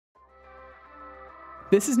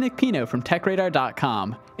This is Nick Pino from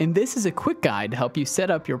TechRadar.com, and this is a quick guide to help you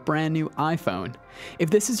set up your brand new iPhone. If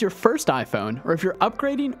this is your first iPhone, or if you're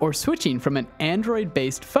upgrading or switching from an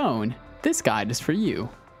Android-based phone, this guide is for you.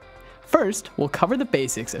 First, we'll cover the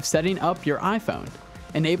basics of setting up your iPhone,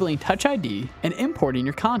 enabling Touch ID and importing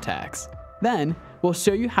your contacts. Then, we'll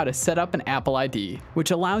show you how to set up an Apple ID,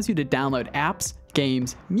 which allows you to download apps,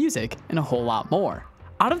 games, music, and a whole lot more.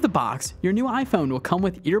 Out of the box, your new iPhone will come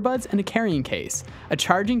with earbuds and a carrying case, a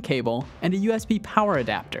charging cable, and a USB power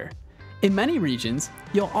adapter. In many regions,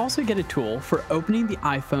 you'll also get a tool for opening the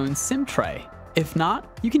iPhone's SIM tray. If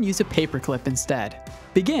not, you can use a paperclip instead.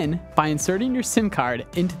 Begin by inserting your SIM card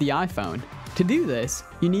into the iPhone. To do this,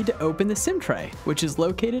 you need to open the SIM tray, which is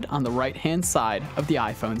located on the right-hand side of the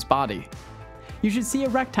iPhone's body. You should see a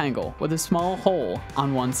rectangle with a small hole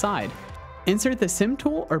on one side. Insert the SIM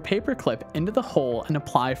tool or paperclip into the hole and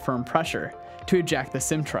apply firm pressure to eject the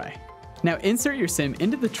SIM tray. Now insert your SIM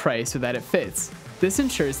into the tray so that it fits. This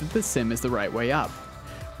ensures that the SIM is the right way up.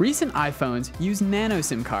 Recent iPhones use nano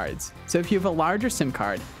SIM cards, so if you have a larger SIM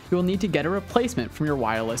card, you will need to get a replacement from your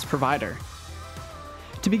wireless provider.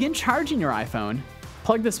 To begin charging your iPhone,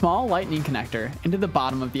 plug the small lightning connector into the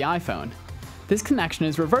bottom of the iPhone. This connection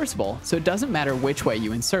is reversible, so it doesn't matter which way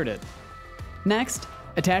you insert it. Next,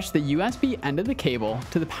 attach the USB end of the cable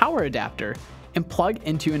to the power adapter and plug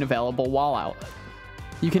into an available wall outlet.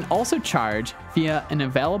 You can also charge via an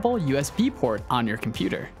available USB port on your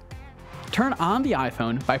computer. Turn on the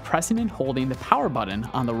iPhone by pressing and holding the power button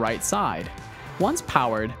on the right side. Once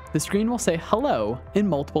powered, the screen will say hello in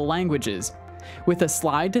multiple languages, with a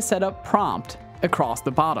slide to set up prompt across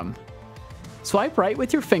the bottom. Swipe right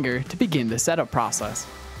with your finger to begin the setup process.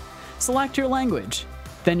 Select your language,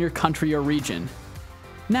 then your country or region.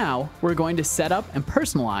 Now, we're going to set up and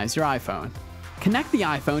personalize your iPhone. Connect the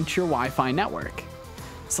iPhone to your Wi-Fi network.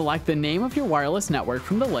 Select the name of your wireless network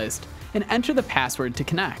from the list and enter the password to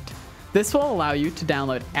connect. This will allow you to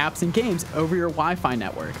download apps and games over your Wi-Fi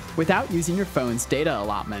network without using your phone's data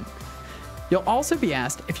allotment. You'll also be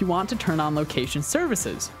asked if you want to turn on location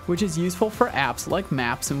services, which is useful for apps like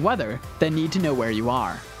maps and weather that need to know where you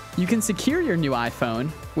are. You can secure your new iPhone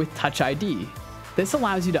with Touch ID. This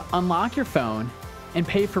allows you to unlock your phone and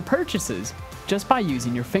pay for purchases just by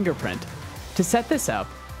using your fingerprint. To set this up,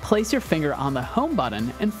 place your finger on the home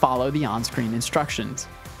button and follow the on-screen instructions.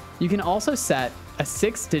 You can also set a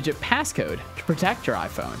 6-digit passcode to protect your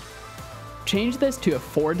iPhone. Change this to a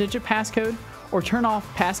 4-digit passcode or turn off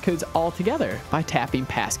passcodes altogether by tapping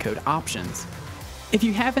passcode options. If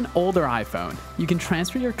you have an older iPhone, you can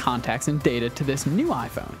transfer your contacts and data to this new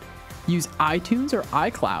iPhone. Use iTunes or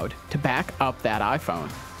iCloud to back up that iPhone.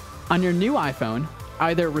 On your new iPhone,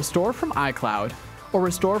 either restore from iCloud or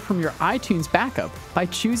restore from your iTunes backup by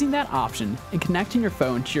choosing that option and connecting your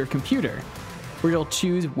phone to your computer, where you'll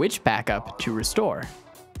choose which backup to restore.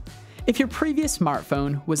 If your previous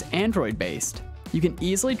smartphone was Android-based, you can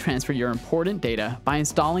easily transfer your important data by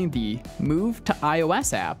installing the Move to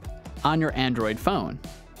iOS app on your Android phone.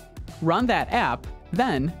 Run that app,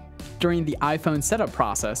 then, during the iPhone setup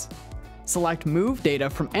process, select Move Data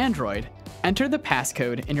from Android, enter the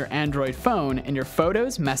passcode in your Android phone, and your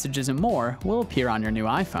photos, messages, and more will appear on your new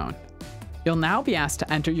iPhone. You'll now be asked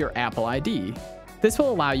to enter your Apple ID. This will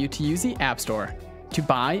allow you to use the App Store to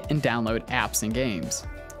buy and download apps and games.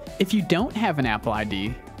 If you don't have an Apple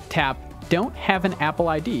ID, tap Don't Have an Apple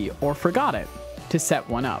ID or Forgot It to set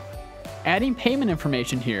one up. Adding payment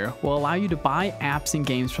information here will allow you to buy apps and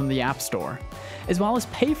games from the App Store, as well as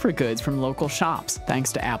pay for goods from local shops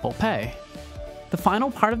thanks to Apple Pay. The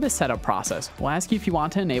final part of the setup process will ask you if you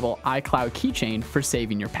want to enable iCloud Keychain for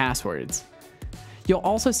saving your passwords. You'll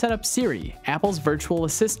also set up Siri, Apple's virtual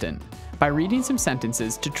assistant, by reading some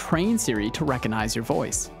sentences to train Siri to recognize your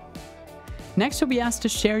voice. Next, you'll be asked to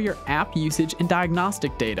share your app usage and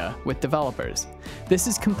diagnostic data with developers. This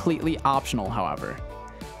is completely optional, however.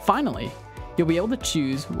 Finally, you'll be able to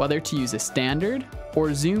choose whether to use a standard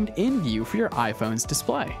or zoomed-in view for your iPhone's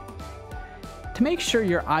display. To make sure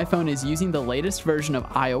your iPhone is using the latest version of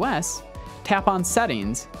iOS, tap on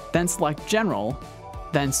Settings, then select General,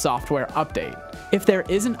 then Software Update. If there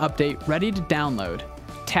is an update ready to download,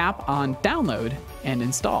 tap on Download and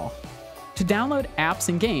Install. To download apps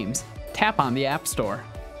and games, tap on the App Store.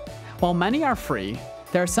 While many are free,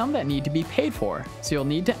 there are some that need to be paid for, so you'll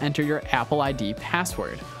need to enter your Apple ID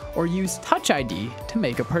password or use Touch ID to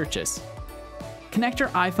make a purchase. Connect your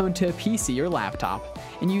iPhone to a PC or laptop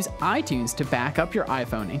and use iTunes to back up your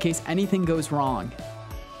iPhone in case anything goes wrong.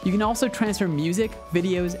 You can also transfer music,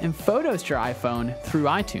 videos, and photos to your iPhone through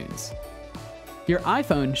iTunes. Your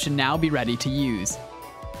iPhone should now be ready to use.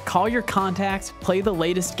 Call your contacts, play the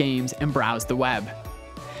latest games, and browse the web.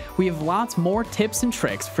 We have lots more tips and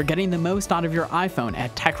tricks for getting the most out of your iPhone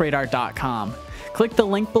at techradar.com. Click the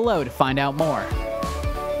link below to find out more.